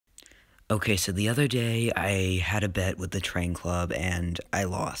Okay, so the other day I had a bet with the train club and I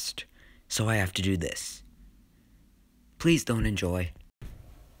lost. So I have to do this. Please don't enjoy.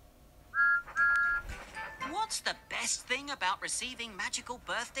 What's the best thing about receiving magical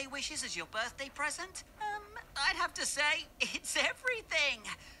birthday wishes as your birthday present? I'd have to say it's everything.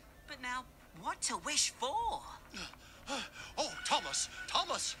 But now, what to wish for? Oh, Thomas,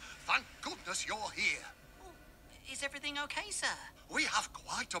 Thomas, thank goodness you're here. Well, is everything okay, sir? We have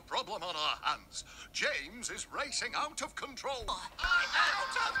quite a problem on our hands. James is racing out of control.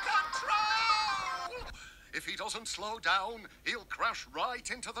 Out of control! If he doesn't slow down, he'll crash right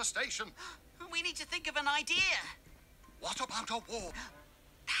into the station. We need to think of an idea. What about a war?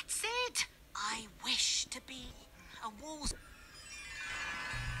 That's it. I wish to be a wall.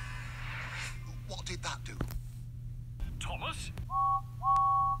 What did that do? Thomas?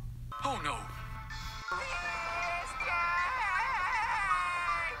 Oh no!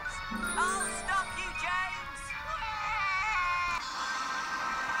 I'll stop you, James!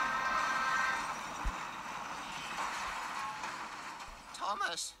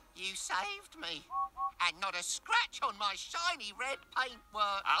 Thomas, you saved me. And not a scratch on my shiny red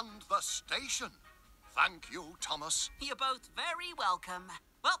paintwork. And the station. Thank you, Thomas. You're both very welcome.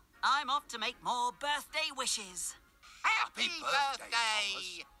 Well, I'm off to make more birthday wishes. Happy birthday,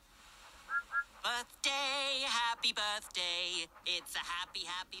 birthday! Birthday, happy birthday. It's a happy,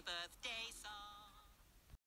 happy birthday song.